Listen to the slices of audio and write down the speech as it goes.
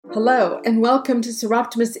Hello, and welcome to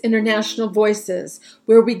Soroptimist International Voices,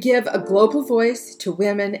 where we give a global voice to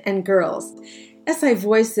women and girls. SI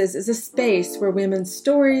Voices is a space where women's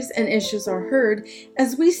stories and issues are heard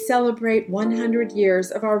as we celebrate 100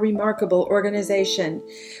 years of our remarkable organization.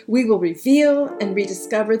 We will reveal and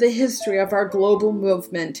rediscover the history of our global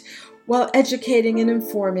movement while educating and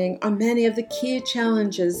informing on many of the key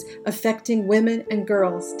challenges affecting women and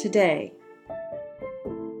girls today.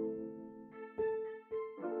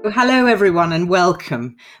 Hello everyone and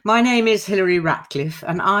welcome. My name is Hilary Ratcliffe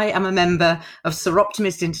and I am a member of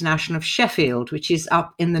Soroptimist International of Sheffield, which is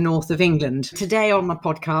up in the north of England. Today on my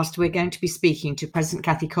podcast we're going to be speaking to President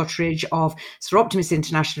Cathy Cotteridge of Soroptimist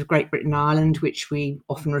International of Great Britain and Ireland, which we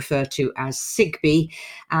often refer to as SIGBI,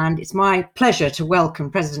 and it's my pleasure to welcome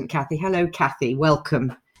President Cathy. Hello Cathy,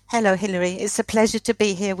 welcome. Hello Hilary, it's a pleasure to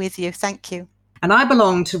be here with you, thank you. And I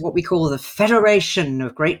belong to what we call the Federation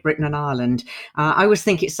of Great Britain and Ireland. I always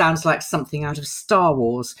think it sounds like something out of Star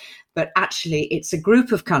Wars, but actually it's a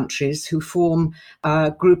group of countries who form a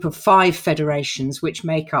group of 5 federations which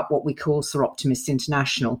make up what we call Soroptimist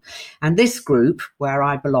International. And this group, where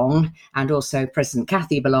I belong, and also President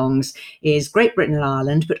Cathy belongs, is Great Britain and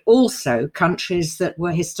Ireland, but also countries that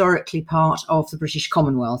were historically part of the British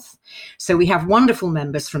Commonwealth. So we have wonderful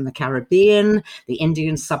members from the Caribbean, the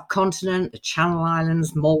Indian subcontinent, the Channel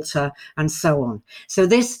Islands, Malta, and so on. So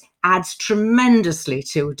this adds tremendously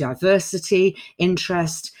to diversity,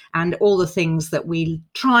 interest, and all the things that we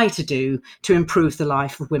try to do to improve the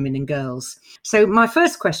life of women and girls. So my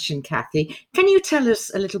first question, Cathy, can you tell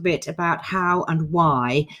us a little bit about how and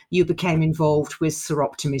why you became involved with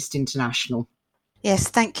Soroptimist International? Yes,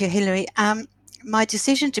 thank you, Hilary. My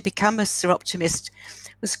decision to become a Soroptimist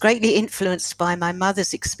was greatly influenced by my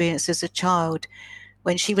mother's experience as a child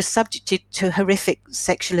when she was subjected to horrific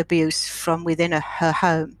sexual abuse from within her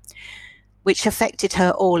home, which affected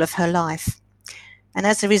her all of her life. And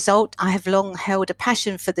as a result, I have long held a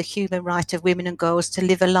passion for the human right of women and girls to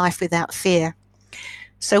live a life without fear.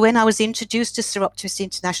 So when I was introduced to Soroptimist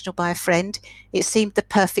International by a friend, it seemed the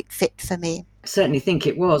perfect fit for me. I certainly think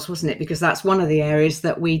it was, wasn't it? Because that's one of the areas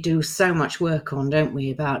that we do so much work on, don't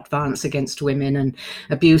we, about violence against women and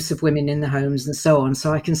abuse of women in the homes and so on.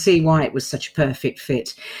 So I can see why it was such a perfect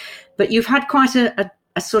fit. But you've had quite a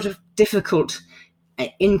sort of difficult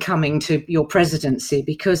incoming to your presidency,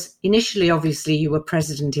 because initially, obviously, you were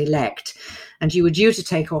president-elect and you were due to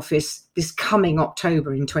take office this coming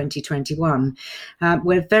October in 2021,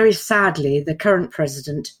 where very sadly the current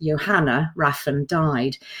president, Johanna Raffan,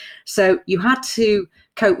 died. So you had to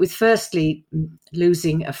cope with firstly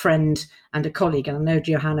losing a friend and a colleague, and I know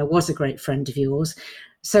Johanna was a great friend of yours.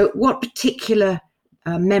 So what particular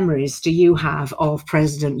memories do you have of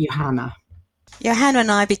President Johanna? Johanna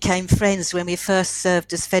and I became friends when we first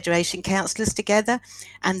served as Federation councillors together,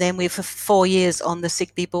 and then we were for 4 years on the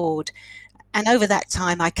SIGBI board. And over that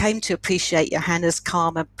time, I came to appreciate Johanna's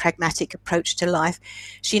calm and pragmatic approach to life.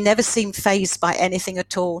 She never seemed fazed by anything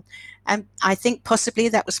at all. And I think possibly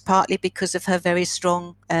that was partly because of her very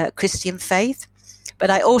strong Christian faith. But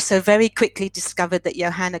I also very quickly discovered that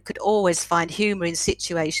Johanna could always find humour in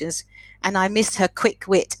situations, and I missed her quick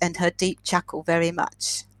wit and her deep chuckle very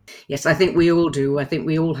much. Yes, I think we all do. I think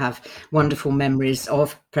we all have wonderful memories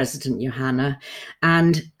of President Johanna.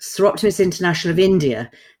 And Soroptimist International of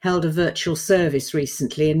India held a virtual service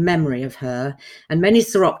recently in memory of her, and many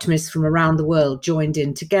Soroptimists from around the world joined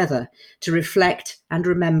in together to reflect and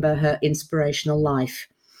remember her inspirational life.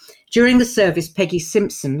 During the service, Peggy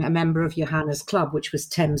Simpson, a member of Johanna's club, which was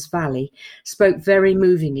Thames Valley, spoke very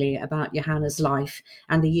movingly about Johanna's life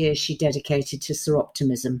and the years she dedicated to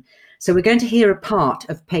Soroptimism. So we're going to hear a part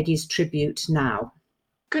of Peggy's tribute now.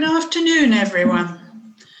 Good afternoon,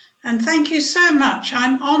 everyone, and thank you so much.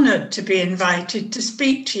 I'm honoured to be invited to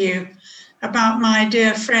speak to you about my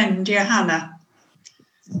dear friend, Johanna.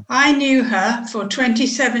 I knew her for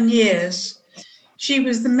 27 years. She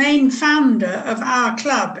was the main founder of our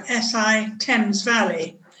club, SI Thames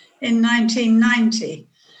Valley, in 1990,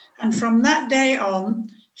 and from that day on,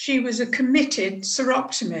 she was a committed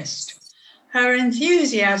Soroptimist. Her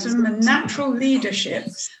enthusiasm and natural leadership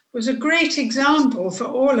was a great example for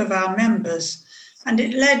all of our members, and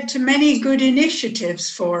it led to many good initiatives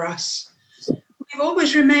for us. We've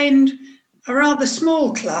always remained a rather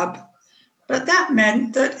small club, but that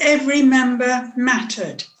meant that every member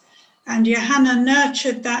mattered, and Johanna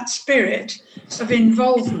nurtured that spirit of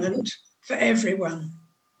involvement for everyone.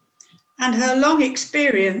 And her long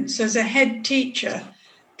experience as a head teacher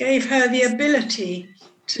gave her the ability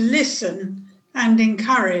to listen and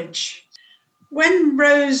encourage. When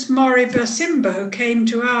Rose Moriba Simbo came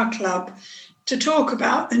to our club to talk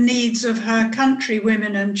about the needs of her country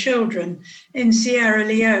women and children in Sierra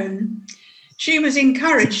Leone, she was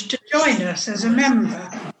encouraged to join us as a member.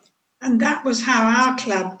 And that was how our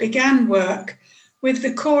club began work with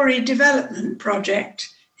the Kori Development Project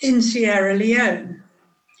in Sierra Leone.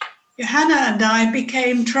 Johanna and I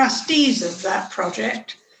became trustees of that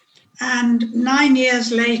project, and 9 years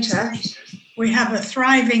later, we have a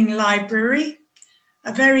thriving library,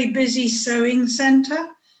 a very busy sewing centre,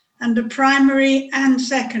 and a primary and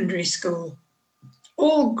secondary school,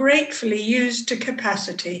 all gratefully used to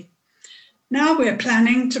capacity. Now we're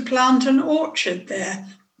planning to plant an orchard there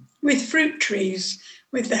with fruit trees,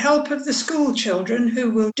 with the help of the school children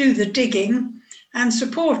who will do the digging and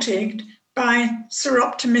supported by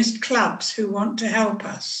Soroptimist clubs who want to help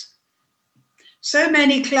us. So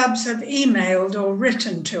many clubs have emailed or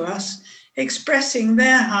written to us expressing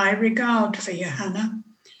their high regard for Johanna.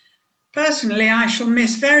 Personally, I shall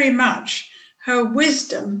miss very much her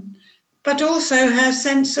wisdom, but also her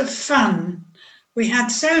sense of fun. We had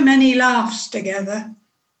so many laughs together.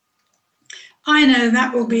 I know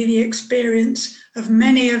that will be the experience of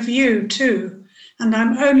many of you too, and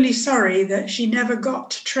I'm only sorry that she never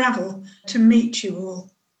got to travel to meet you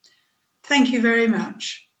all. Thank you very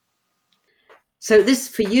much. So this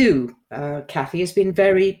for you, Kathy, has been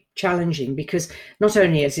very challenging because not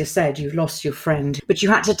only, as you said, you've lost your friend, but you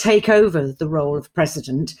had to take over the role of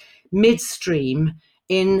president midstream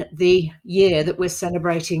in the year that we're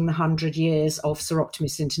celebrating the 100 years of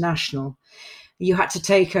Soroptimist International. You had to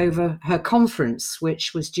take over her conference,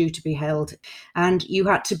 which was due to be held, and you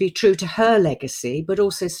had to be true to her legacy, but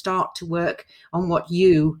also start to work on what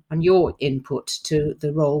you and your input to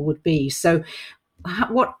the role would be. So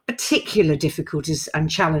what particular difficulties and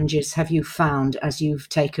challenges have you found as you've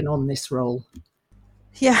taken on this role?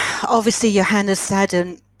 Yeah, obviously Johanna's sad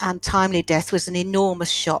and untimely death was an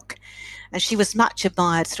enormous shock, and she was much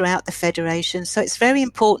admired throughout the Federation. So it's very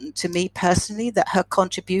important to me personally that her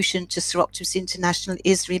contribution to Soroptimist International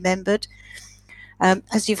is remembered.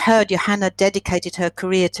 As you've heard, Johanna dedicated her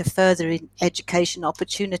career to furthering education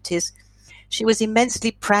opportunities. She was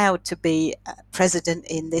immensely proud to be president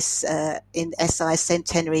in this in SI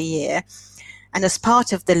centenary year. And as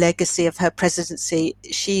part of the legacy of her presidency,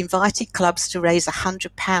 she invited clubs to raise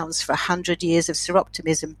 £100 for 100 years of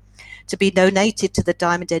Soroptimism to be donated to the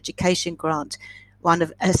Diamond Education Grant, one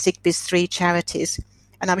of SIGBI's 3 charities.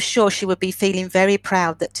 And I'm sure she would be feeling very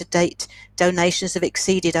proud that to date donations have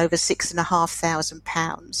exceeded over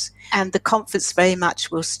 £6,500. And the conference very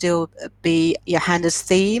much will still be Johanna's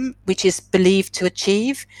theme, which is believed to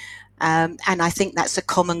achieve. And I think that's a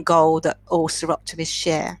common goal that all Soroptimists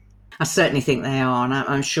share. I certainly think they are, and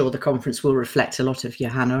I'm sure the conference will reflect a lot of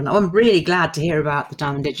Johanna. And I'm really glad to hear about the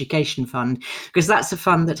Diamond Education Fund, because that's a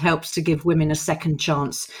fund that helps to give women a second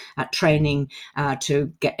chance at training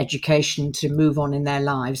to get education, to move on in their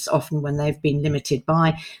lives, often when they've been limited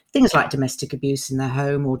by things like domestic abuse in their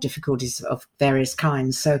home or difficulties of various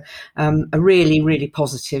kinds. So a really, really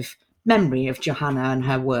positive memory of Johanna and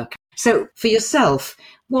her work. So for yourself,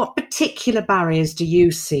 what particular barriers do you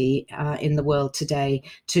see in the world today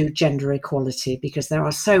to gender equality? Because there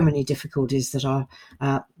are so many difficulties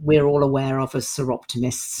that we're all aware of as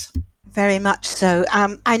Soroptimists. Very much so.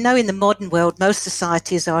 I know in the modern world, most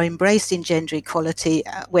societies are embracing gender equality,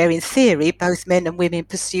 where in theory, both men and women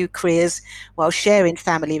pursue careers while sharing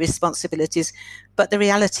family responsibilities. But the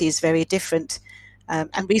reality is very different.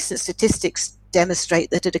 And recent statistics demonstrate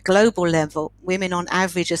that at a global level, women on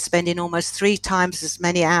average are spending almost 3 times as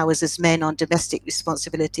many hours as men on domestic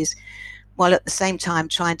responsibilities, while at the same time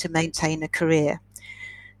trying to maintain a career.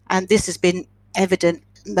 And this has been evident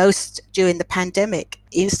most during the pandemic.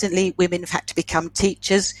 Instantly, women have had to become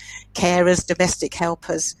teachers, carers, domestic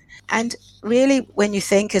helpers. And really, when you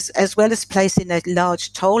think, as well as placing a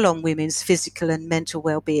large toll on women's physical and mental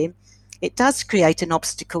well-being, it does create an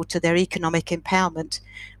obstacle to their economic empowerment,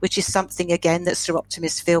 which is something, again, that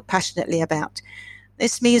Soroptimists feel passionately about.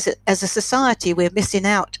 This means that as a society, we're missing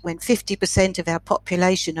out when 50% of our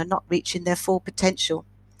population are not reaching their full potential.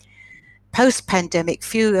 Post-pandemic,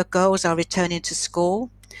 fewer girls are returning to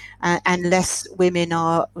school, and less women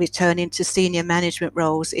are returning to senior management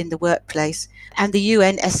roles in the workplace. And the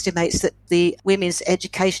UN estimates that the women's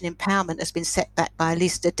education empowerment has been set back by at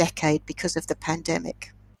least a decade because of the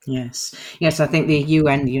pandemic. Yes, I think the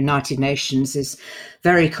UN, the United Nations, is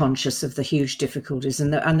very conscious of the huge difficulties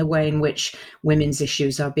and the way in which women's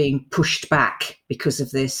issues are being pushed back because of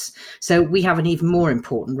this. So we have an even more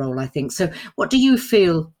important role, I think. So what do you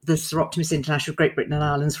feel the Soroptimist International Great Britain and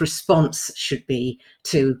Ireland's response should be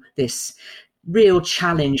to this real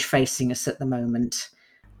challenge facing us at the moment?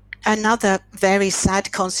 Another very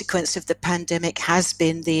sad consequence of the pandemic has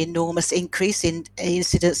been the enormous increase in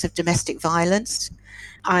incidents of domestic violence.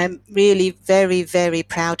 I'm really very, very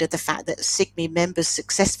proud of the fact that SIGME members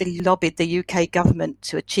successfully lobbied the UK government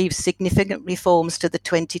to achieve significant reforms to the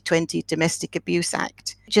 2020 Domestic Abuse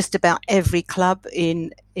Act. Just about every club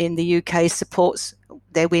in the UK supports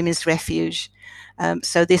their women's refuge.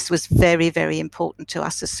 So this was very, very important to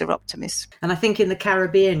us as Soroptimists. And I think in the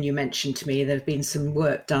Caribbean, you mentioned to me, there have been some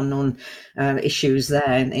work done on issues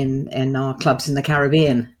there in our clubs in the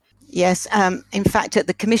Caribbean. Yes, in fact, at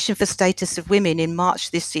the Commission for Status of Women in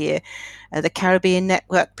March this year, the Caribbean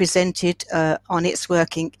Network presented on its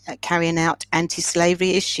work in carrying out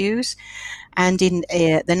anti-slavery issues. And in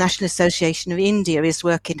the National Association of India is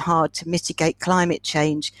working hard to mitigate climate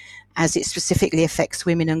change as it specifically affects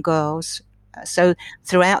women and girls. So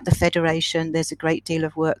throughout the Federation, there's a great deal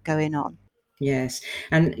of work going on. Yes.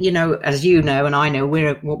 And, as you know, and I know,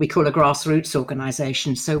 we're what we call a grassroots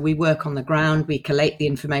organisation. So we work on the ground, we collate the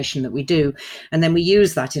information that we do, and then we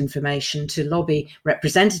use that information to lobby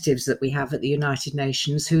representatives that we have at the United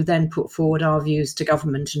Nations, who then put forward our views to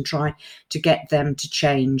government and try to get them to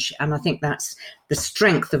change. And I think that's the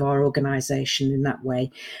strength of our organisation in that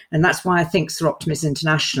way. And that's why I think Soroptimist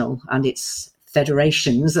International and its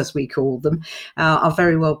federations, as we call them, are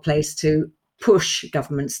very well placed to push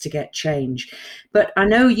governments to get change. But I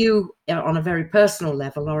know you, on a very personal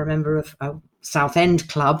level, are a member of a Southend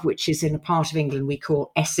Club, which is in a part of England we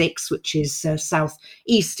call Essex, which is South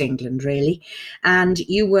East England, really. And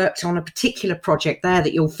you worked on a particular project there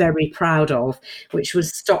that you're very proud of, which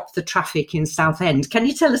was Stop the Traffic in Southend. Can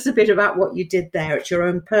you tell us a bit about what you did there at your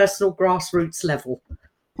own personal grassroots level?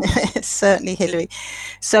 Certainly, Hilary.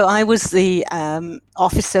 So I was the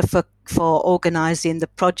officer for organising the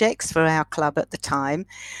projects for our club at the time.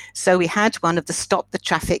 So we had one of the Stop the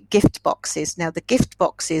Traffic gift boxes. Now, the gift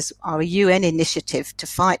boxes are a UN initiative to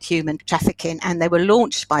fight human trafficking, and they were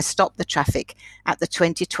launched by Stop the Traffic at the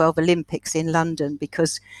 2012 Olympics in London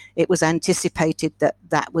because it was anticipated that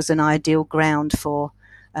that was an ideal ground for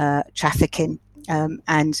trafficking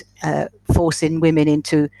and forcing women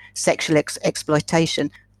into sexual exploitation.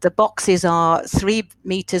 The boxes are 3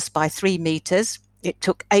 meters by 3 meters. It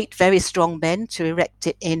took 8 very strong men to erect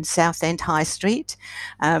it in Southend High Street,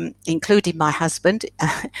 including my husband.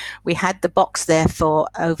 We had the box there for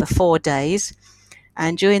over 4 days.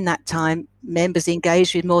 And during that time, members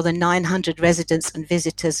engaged with more than 900 residents and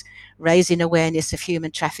visitors, raising awareness of human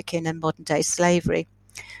trafficking and modern day slavery.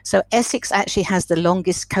 So Essex actually has the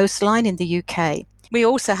longest coastline in the UK. We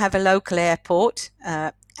also have a local airport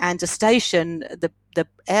and a station. The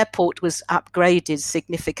airport was upgraded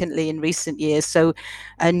significantly in recent years. So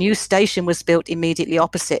a new station was built immediately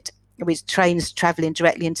opposite, with trains travelling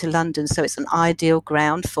directly into London. So it's an ideal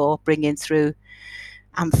ground for bringing through,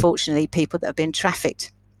 unfortunately, people that have been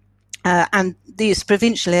trafficked. And these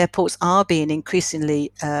provincial airports are being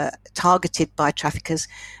increasingly targeted by traffickers,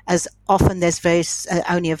 as often there's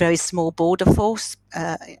only a very small border force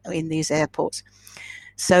in these airports.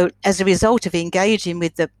 So as a result of engaging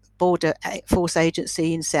with the Border Force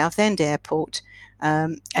Agency in Southend Airport,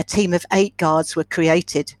 a team of 8 guards were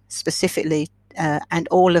created specifically, and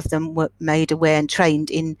all of them were made aware and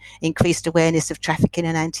trained in increased awareness of trafficking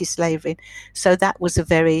and anti-slavery. So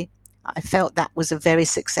I felt that was a very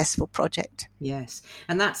successful project. Yes.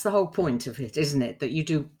 And that's the whole point of it, isn't it? That you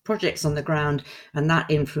do projects on the ground, and that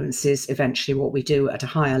influences eventually what we do at a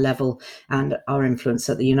higher level and our influence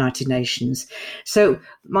at the United Nations. So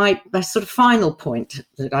my sort of final point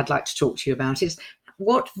that I'd like to talk to you about is,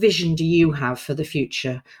 what vision do you have for the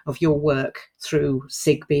future of your work through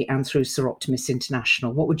SIGBE and through Soroptimist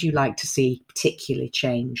International? What would you like to see particularly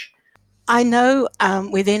change? I know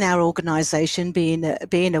within our organisation, being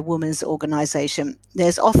a women's organisation,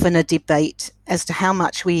 there's often a debate as to how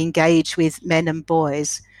much we engage with men and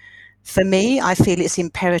boys. For me, I feel it's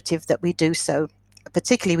imperative that we do so,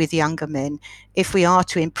 particularly with younger men, if we are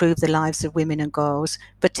to improve the lives of women and girls,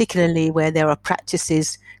 particularly where there are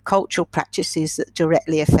cultural practices that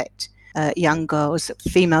directly affect young girls,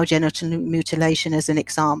 female genital mutilation as an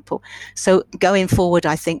example. So going forward,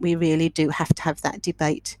 I think we really do have to have that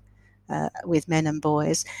debate with men and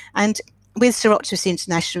boys. And with Soroptimist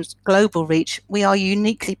International's global reach, we are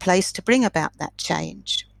uniquely placed to bring about that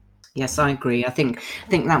change. Yes, I agree. I think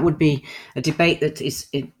that would be a debate that is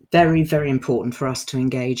very, very important for us to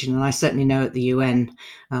engage in. And I certainly know at the UN,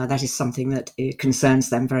 that is something that concerns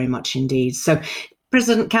them very much indeed. So,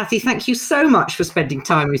 President Cathy, thank you so much for spending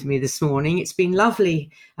time with me this morning. It's been lovely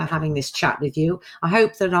having this chat with you. I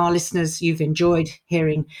hope that our listeners, you've enjoyed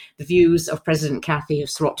hearing the views of President Cathy of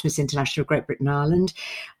Soroptimist International of Great Britain and Ireland.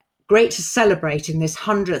 great to celebrate in this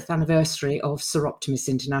 100th anniversary of Soroptimist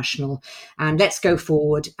International. And let's go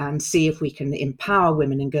forward and see if we can empower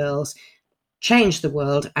women and girls, change the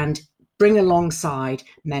world, and bring alongside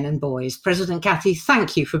men and boys. President Kathy,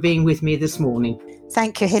 thank you for being with me this morning.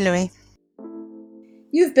 Thank you, Hilary.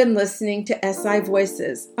 You've been listening to SI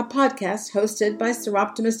Voices, a podcast hosted by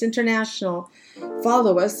Soroptimist International.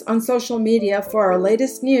 Follow us on social media for our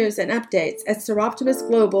latest news and updates at Soroptimist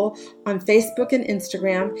Global on Facebook and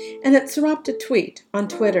Instagram, and at SoroptiTweet on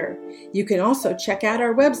Twitter. You can also check out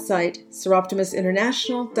our website,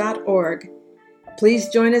 soroptimistinternational.org. Please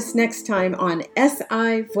join us next time on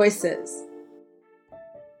SI Voices.